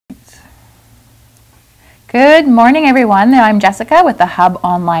Good morning, everyone. I'm Jessica with the Hub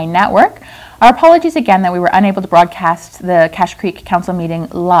Online Network. Our apologies again that we were unable to broadcast the Cache Creek Council meeting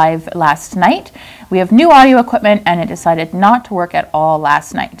live last night. We have new audio equipment and it decided not to work at all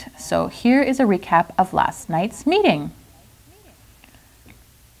last night. So here is a recap of last night's meeting.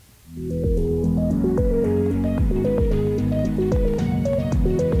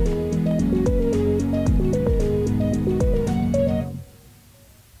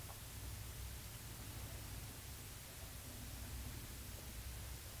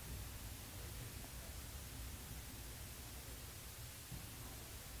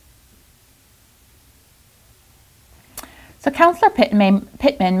 So Councillor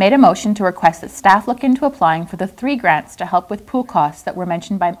Pittman made a motion to request that staff look into applying for the 3 grants to help with pool costs that were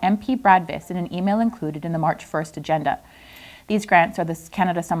mentioned by MP Brad Viss in an email included in the March 1st agenda. These grants are the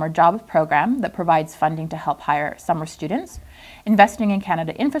Canada Summer Jobs Program that provides funding to help hire summer students, Investing in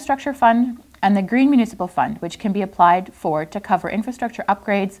Canada Infrastructure Fund, and the Green Municipal Fund, which can be applied for to cover infrastructure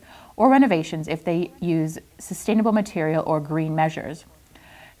upgrades or renovations if they use sustainable material or green measures.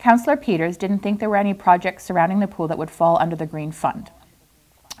 Councillor Peters didn't think there were any projects surrounding the pool that would fall under the Green Fund.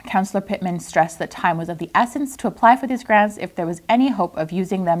 Councillor Pittman stressed that time was of the essence to apply for these grants if there was any hope of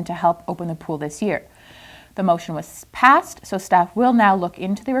using them to help open the pool this year. The motion was passed, so staff will now look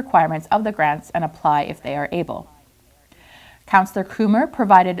into the requirements of the grants and apply if they are able. Councillor Coomber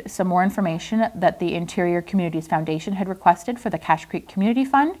provided some more information that the Interior Communities Foundation had requested for the Cache Creek Community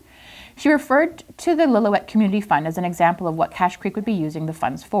Fund. She referred to the Lillooet Community Fund as an example of what Cache Creek would be using the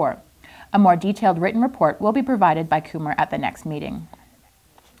funds for. A more detailed written report will be provided by Coomber at the next meeting.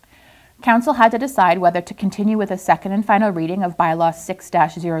 Council had to decide whether to continue with a second and final reading of Bylaw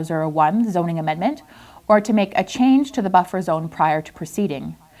 6-001 zoning amendment or to make a change to the buffer zone prior to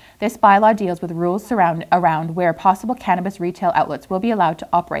proceeding. This bylaw deals with rules around where possible cannabis retail outlets will be allowed to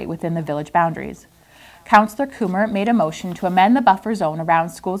operate within the village boundaries. Councillor Coomber made a motion to amend the buffer zone around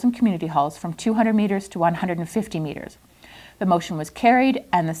schools and community halls from 200 metres to 150 metres. The motion was carried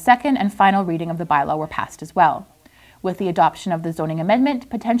and the second and final reading of the bylaw were passed as well. With the adoption of the zoning amendment,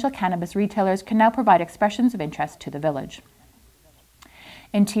 potential cannabis retailers can now provide expressions of interest to the village.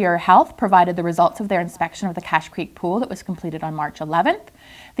 Interior Health provided the results of their inspection of the Cache Creek pool that was completed on March 11th.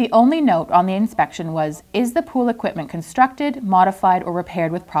 The only note on the inspection was, is the pool equipment constructed, modified, or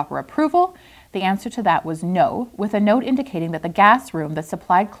repaired with proper approval? The answer to that was no, with a note indicating that the gas room that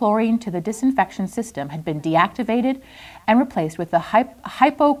supplied chlorine to the disinfection system had been deactivated and replaced with a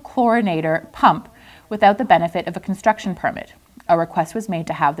hypochlorinator pump without the benefit of a construction permit. A request was made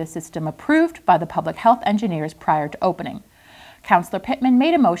to have this system approved by the public health engineers prior to opening. Councillor Pittman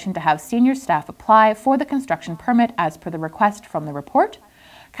made a motion to have senior staff apply for the construction permit as per the request from the report.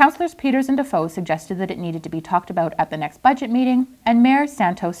 Councillors Peters and Defoe suggested that it needed to be talked about at the next budget meeting, and Mayor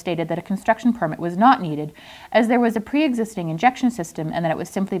Santos stated that a construction permit was not needed as there was a pre-existing injection system and that it was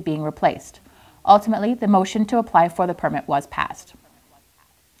simply being replaced. Ultimately, the motion to apply for the permit was passed.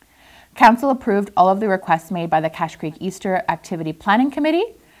 Council approved all of the requests made by the Cache Creek Easter Activity Planning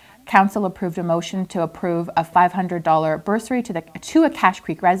Committee. Council approved a motion to approve a $500 bursary to a Cache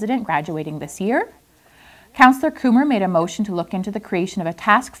Creek resident graduating this year. Councillor Coomber made a motion to look into the creation of a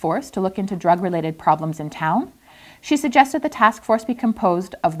task force to look into drug-related problems in town. She suggested the task force be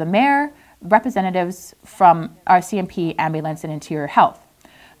composed of the mayor, representatives from RCMP, Ambulance, and Interior Health.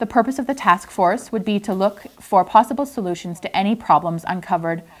 The purpose of the task force would be to look for possible solutions to any problems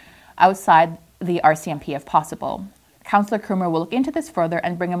uncovered outside the RCMP if possible. Councillor Coomber will look into this further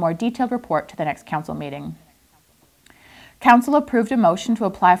and bring a more detailed report to the next council meeting. Council approved a motion to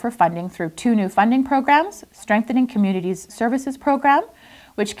apply for funding through 2 new funding programs, Strengthening Communities Services Program,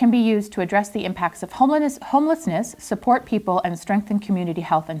 which can be used to address the impacts of homelessness, support people, and strengthen community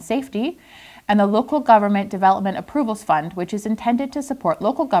health and safety, and the Local Government Development Approvals Fund, which is intended to support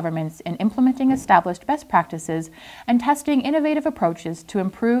local governments in implementing established best practices and testing innovative approaches to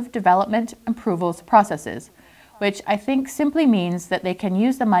improve development approvals processes, which I think simply means that they can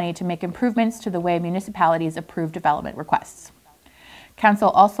use the money to make improvements to the way municipalities approve development requests.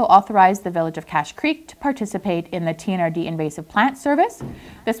 Council also authorized the Village of Cache Creek to participate in the TNRD invasive plant service.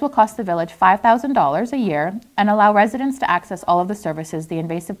 This will cost the village $5,000 a year and allow residents to access all of the services the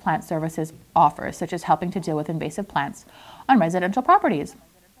invasive plant services offers, such as helping to deal with invasive plants on residential properties.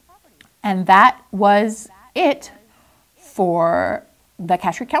 And that was it for the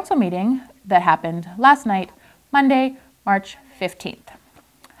Cache Creek Council meeting that happened last night, Monday, March 15th.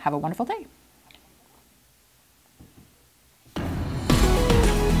 Have a wonderful day.